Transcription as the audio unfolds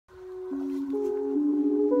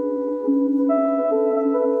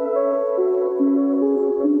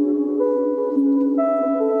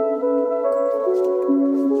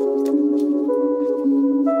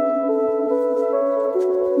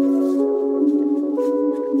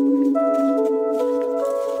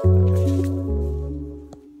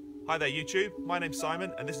Hi there YouTube, my name's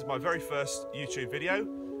Simon and this is my very first YouTube video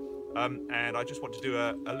and I just want to do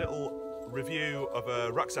a little review of a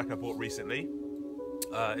rucksack I bought recently.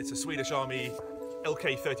 It's a Swedish Army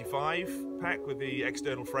LK35 pack with the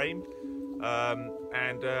external frame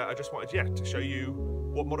and I just wanted to show you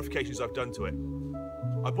what modifications I've done to it.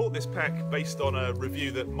 I bought this pack based on a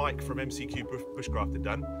review that Mike from MCQ Bushcraft had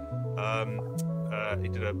done. He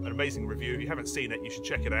did an amazing review. If you haven't seen it, you should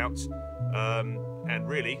check it out. And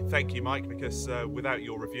really, thank you, Mike, because without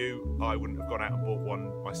your review, I wouldn't have gone out and bought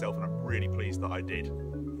one myself, and I'm really pleased that I did.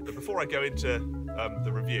 But before I go into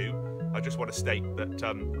the review, I just want to state that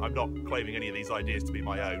I'm not claiming any of these ideas to be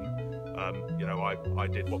my own. You know, I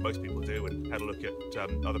did what most people do and had a look at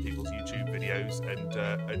other people's YouTube videos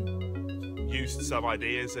and used some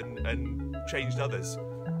ideas and changed others.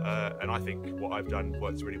 And I think what I've done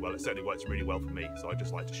works really well. It certainly works really well for me, so I'd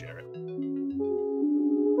just like to share it.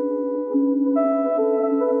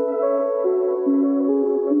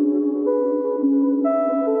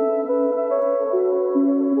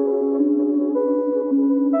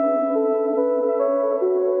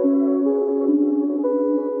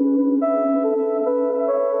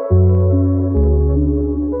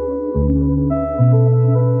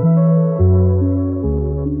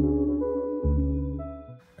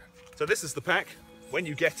 So this is the pack. When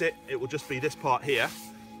you get it, it will just be this part here.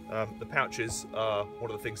 The pouches are one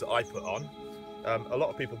of the things that I put on. A lot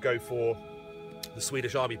of people go for the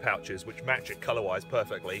Swedish Army pouches, which match it colour-wise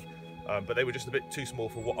perfectly, but they were just a bit too small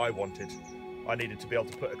for what I wanted. I needed to be able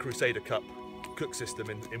to put a Crusader Cup cook system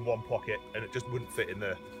in one pocket, and it just wouldn't fit in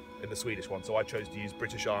the Swedish one, so I chose to use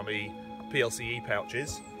British Army PLCE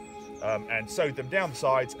pouches and sewed them down the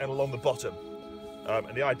sides and along the bottom.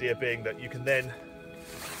 And the idea being that you can then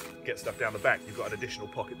get stuff down the back. You've got an additional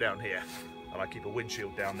pocket down here, and I keep a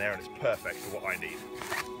windshield down there, and it's perfect for what I need.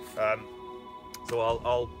 So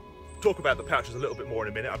I'll talk about the pouches a little bit more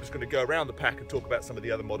in a minute. I'm just going to go around the pack and talk about some of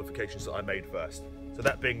the other modifications that I made first. So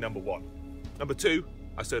that being number one. Number two,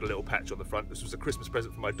 I sewed a little patch on the front. This was a Christmas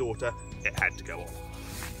present for my daughter. It had to go on.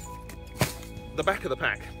 The back of the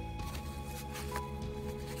pack.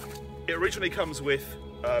 It originally comes with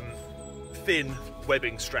thin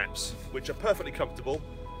webbing straps, which are perfectly comfortable.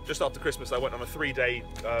 Just after Christmas, I went on a 3-day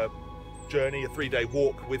journey, a 3-day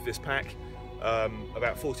walk with this pack,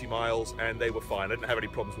 about 40 miles, and they were fine. I didn't have any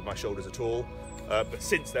problems with my shoulders at all. But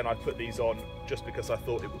since then, I put these on just because I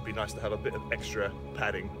thought it would be nice to have a bit of extra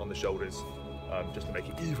padding on the shoulders, just to make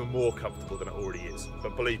it even more comfortable than it already is.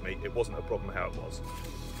 But believe me, it wasn't a problem how it was.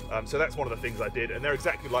 So that's one of the things I did, and they're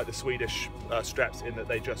exactly like the Swedish straps in that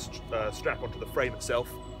they just strap onto the frame itself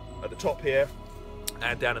at the top here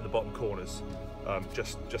and down in the bottom corners.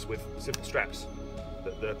 Just with simple straps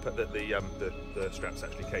that the straps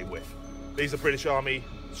actually came with. These are British Army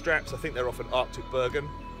straps. I think they're off an Arctic Bergen,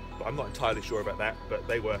 but I'm not entirely sure about that, but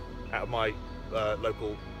they were out of my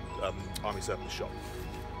local Army surplus shop.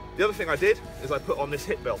 The other thing I did is I put on this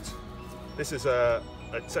hip belt. This is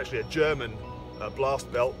it's actually a German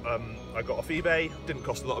blast belt I got off eBay. Didn't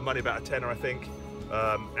cost a lot of money, about a tenner I think,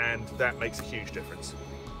 and that makes a huge difference.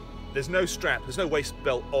 There's no strap, there's no waist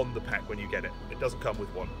belt on the pack when you get it. It doesn't come with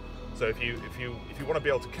one. So if you want to be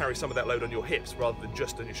able to carry some of that load on your hips rather than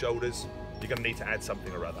just on your shoulders, you're going to need to add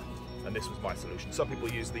something or other. And this was my solution. Some people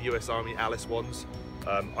use the US Army Alice ones.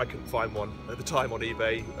 I couldn't find one at the time on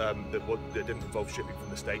eBay that didn't involve shipping from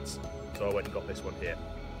the States, so I went and got this one here.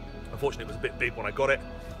 Unfortunately, it was a bit big when I got it,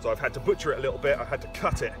 so I've had to butcher it a little bit. I had to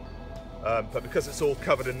cut it, but because it's all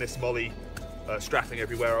covered in this moly strapping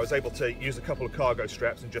everywhere, I was able to use a couple of cargo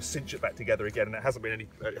straps and just cinch it back together again, and it hasn't been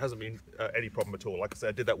any problem at all. Like I said,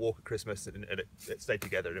 I did that walk at Christmas and it stayed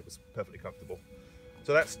together and it was perfectly comfortable.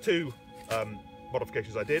 So that's two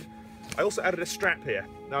modifications I did. I also added a strap here.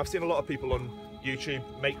 Now I've seen a lot of people on YouTube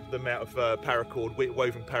make them out of paracord,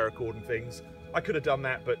 woven paracord and things. I could have done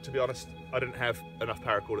that, but to be honest, I didn't have enough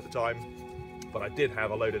paracord at the time. But I did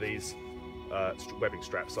have a load of these webbing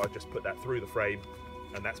straps, so I just put that through the frame,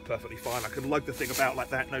 and that's perfectly fine. I can lug the thing about like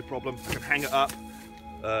that, no problem. I can hang it up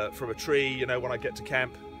from a tree, you know, when I get to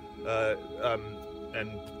camp,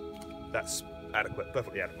 and that's adequate,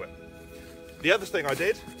 perfectly adequate. The other thing I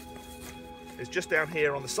did is just down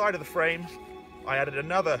here on the side of the frame, I added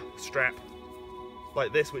another strap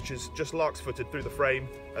like this, which is just larks-footed through the frame,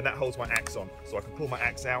 and that holds my axe on, so I can pull my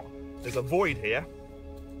axe out. There's a void here,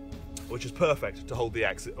 which is perfect to hold the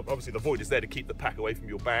axe. Obviously the void is there to keep the pack away from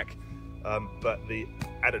your back, but the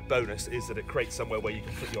added bonus is that it creates somewhere where you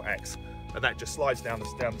can put your axe, and that just slides down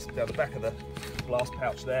the back of the blast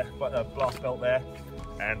pouch there, blast belt there,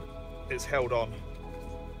 and it's held on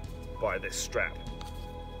by this strap.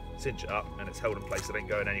 cinch it up, and it's held in place. It ain't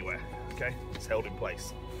going anywhere. Okay, it's held in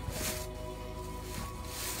place.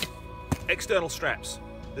 External straps.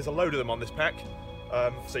 There's a load of them on this pack,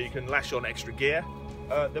 so you can lash on extra gear.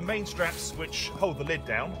 The main straps, which hold the lid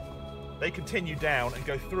down, they continue down and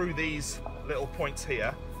go through these little points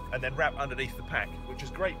here, and then wrap underneath the pack, which is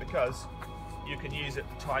great because you can use it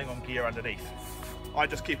for tying on gear underneath. I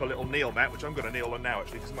just keep a little kneel mat, which I'm going to kneel on now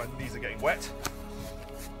actually because my knees are getting wet.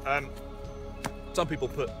 Some people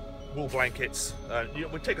put wool blankets. You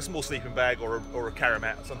would take a small sleeping bag or a carry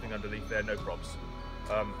mat or something underneath there, no probs.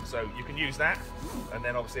 So you can use that, and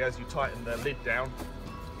then obviously as you tighten the lid down,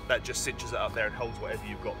 that just cinches it up there and holds whatever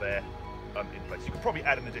you've got there in place. You could probably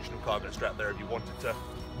add an additional cargo strap there if you wanted to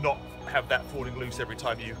not have that falling loose every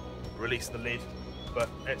time you release the lid, but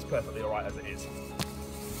it's perfectly alright as it is.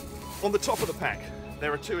 On the top of the pack,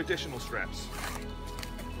 there are 2 additional straps,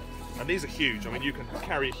 and these are huge. I mean, you can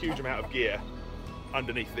carry a huge amount of gear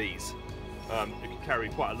underneath these. You can carry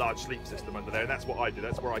quite a large sleep system under there, and that's what I do.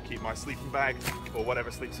 That's where I keep my sleeping bag or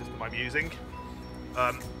whatever sleep system I'm using.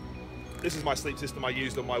 This is my sleep system I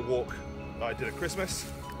used on my walk that I did at Christmas,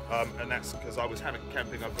 and that's because I was hammock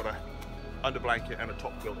camping. I've got a under blanket and a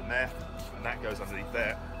top quilt in there, and that goes underneath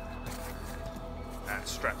there and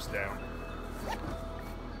straps down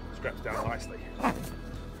nicely.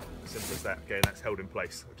 Simple as that. Again, that's held in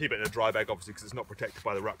place. I keep it in a dry bag obviously because it's not protected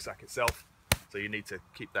by the rucksack itself, so you need to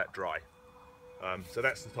keep that dry. So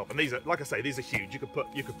that's the top, and these are, like I say, these are huge. You could put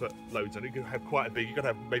loads on. You could have quite a big. You could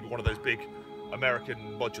have maybe one of those big American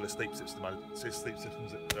modular sleep systems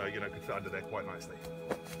that you know, could fit under there quite nicely.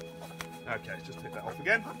 Okay, let's just take that off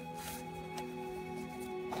again.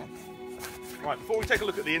 Right, before we take a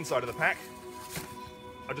look at the inside of the pack,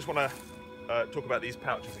 I just want to talk about these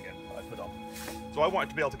pouches again that I put on. So I wanted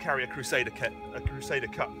to be able to carry a Crusader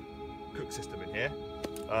Cup cook system in here,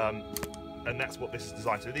 and that's what this is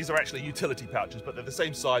designed to do. These are actually utility pouches, but they're the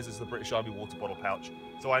same size as the British Army water bottle pouch,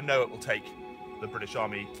 so I know it will take the British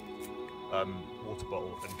Army water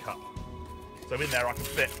bottle and cup. So in there I can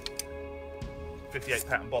fit 58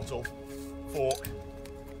 pattern bottle, fork,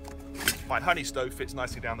 my honey stove fits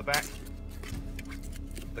nicely down the back,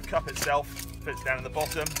 the cup itself fits down in the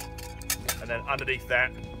bottom, and then underneath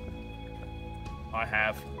that I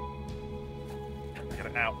have, get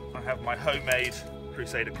it out, I have my homemade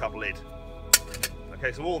Crusader Cup lid.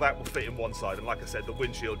 Okay, so all that will fit in one side, and like I said, the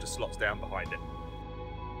windshield just slots down behind it.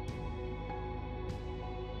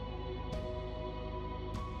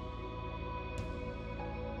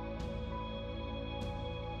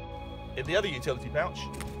 In the other utility pouch,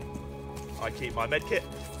 I keep my med kit,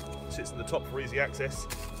 sits in the top for easy access.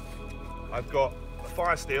 I've got a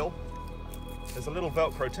fire steel. There's a little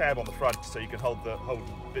Velcro tab on the front so you can hold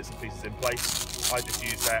bits and pieces in place. I just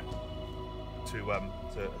use that to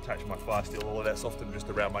attach my fire steel. All of that's often just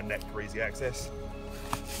around my neck for easy access.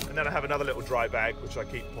 And then I have another little dry bag which I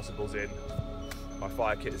keep possibles in. My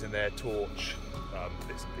fire kit is in there, torch,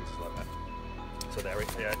 bits and pieces like that. So they're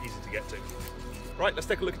easy to get to. Right, let's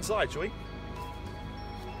take a look inside, shall we?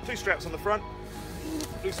 2 straps on the front,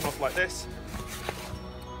 loosen off like this,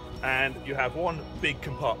 and you have one big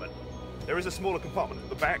compartment. There is a smaller compartment at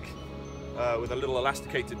the back with a little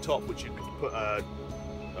elasticated top which you can put a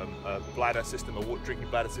bladder system, a drinking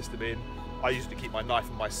bladder system in. I usually keep my knife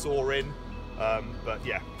and my saw in, but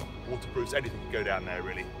yeah, waterproofs, anything can go down there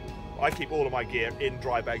really. I keep all of my gear in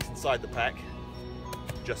dry bags inside the pack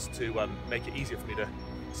just to make it easier for me to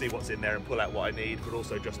see what's in there and pull out what I need, but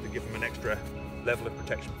also just to give them an extra level of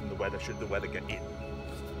protection from the weather should the weather get in.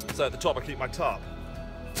 So at the top I keep my tarp,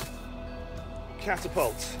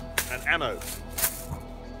 catapult and ammo.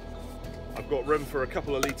 I've got room for a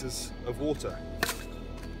couple of litres of water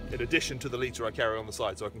in addition to the litre I carry on the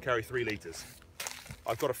side, so I can carry 3 litres.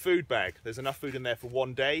 I've got a food bag. There's enough food in there for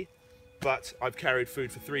 1 day, but I've carried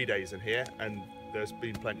food for 3 days in here and there's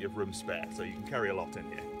been plenty of room spare, so you can carry a lot in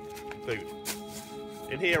here. Food.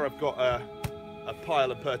 In here I've got a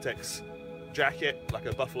Pile and Pertex jacket, like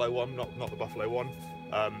a Buffalo one, not the Buffalo one,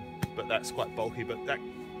 but that's quite bulky, but that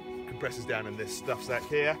compresses down in this stuff sack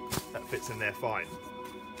here. That fits in there fine.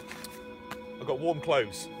 I've got warm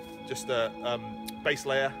clothes, just a base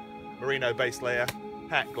layer, merino base layer,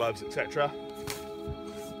 hat, gloves, etc.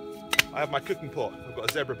 I have my cooking pot. I've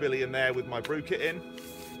got a zebra billy in there with my brew kit in.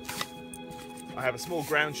 I have a small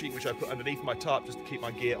ground sheet which I put underneath my tarp just to keep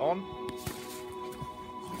my gear on.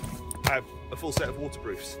 I have a full set of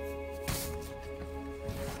waterproofs.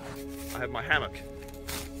 I have my hammock.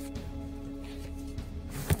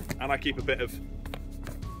 And I keep a bit of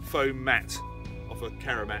foam mat off a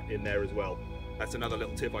Caramat in there as well. That's another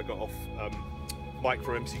little tip I got off Mike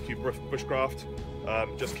from MCQ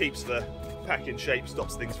Bushcraft. Just keeps the pack in shape,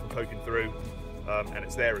 stops things from poking through, and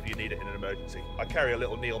it's there if you need it in an emergency. I carry a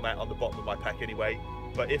little kneel mat on the bottom of my pack anyway,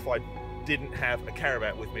 but if I didn't have a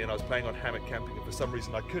caravan with me and I was planning on hammock camping and for some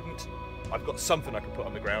reason I couldn't, I've got something I can put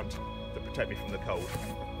on the ground to protect me from the cold.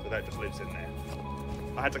 So that just lives in there.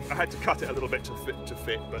 I had to cut it a little bit to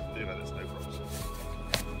fit, but you know, there's no problems.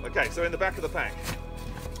 Okay, so in the back of the pack,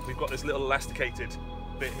 we've got this little elasticated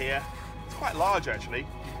bit here. It's quite large actually.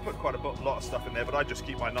 You can put quite a lot of stuff in there, but I just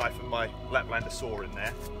keep my knife and my Laplander saw in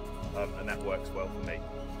there, and that works well for me.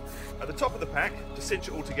 At the top of the pack, to cinch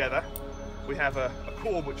it all together, we have a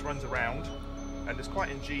cord which runs around, and it's quite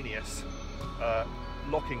ingenious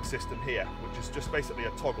locking system here, which is just basically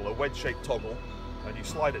a toggle, a wedge-shaped toggle, and you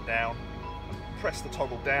slide it down and press the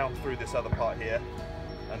toggle down through this other part here,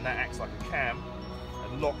 and that acts like a cam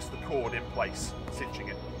and locks the cord in place, cinching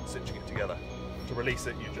it together. To release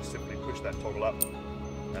it, you just simply push that toggle up,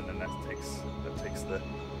 and then that takes the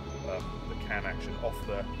cam action off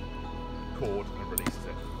the cord and releases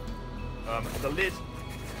it. The lid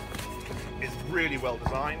is really well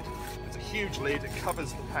designed. It's a huge lid, it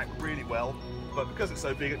covers the pack really well, but because it's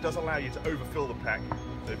so big, it does allow you to overfill the pack.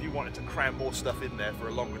 So if you wanted to cram more stuff in there for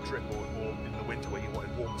a longer trip, or in the winter where you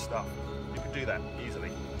wanted warmer stuff, you could do that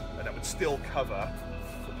easily, and that would still cover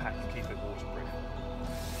the pack and keep it waterproof.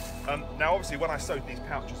 Now obviously when I sewed these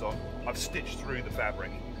pouches on, I've stitched through the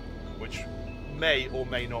fabric, which may or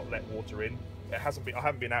may not let water in. I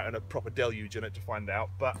haven't been out in a proper deluge in it to find out,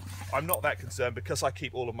 but I'm not that concerned because I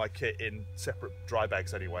keep all of my kit in separate dry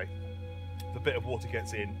bags anyway. If a bit of water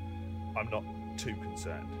gets in, I'm not too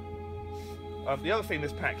concerned. The other thing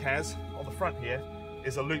this pack has on the front here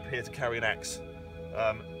is a loop here to carry an axe.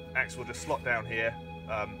 Axe will just slot down here,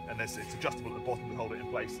 and it's adjustable at the bottom to hold it in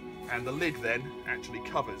place. And the lid then actually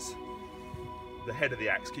covers the head of the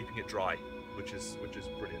axe, keeping it dry, which is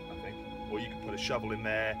brilliant, I think. Or you can put a shovel in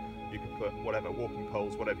there, you can put whatever, walking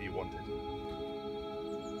poles, whatever you wanted.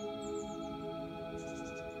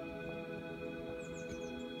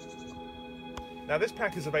 Now this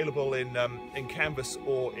pack is available in canvas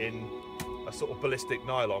or in a sort of ballistic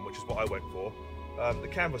nylon, which is what I went for. The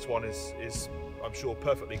canvas one is I'm sure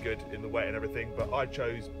perfectly good in the wet and everything, but I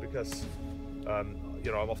chose because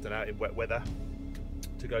you know, I'm often out in wet weather,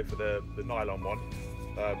 to go for the nylon one,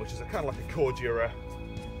 which is kind of like a cordura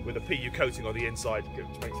with a PU coating on the inside,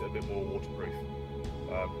 which makes it a bit more waterproof.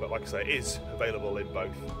 But like I say, it is available in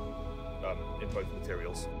both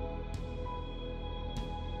materials.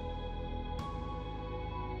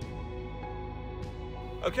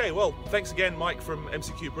 Okay, well, thanks again, Mike from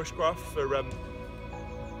MCQ Bushcraft, for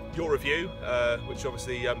your review, which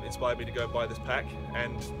obviously inspired me to go and buy this pack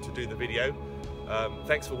and to do the video.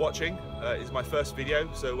 Thanks for watching. It's my first video,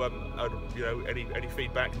 so you know, any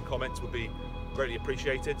feedback and comments would be greatly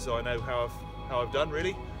appreciated, so I know how I've done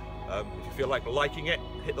really. If you feel like liking it,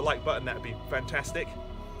 hit the like button, that would be fantastic.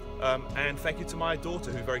 And thank you to my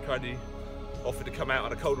daughter, who very kindly offered to come out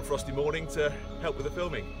on a cold and frosty morning to help with the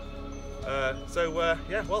filming.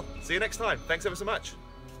 Yeah, well, see you next time. Thanks ever so much.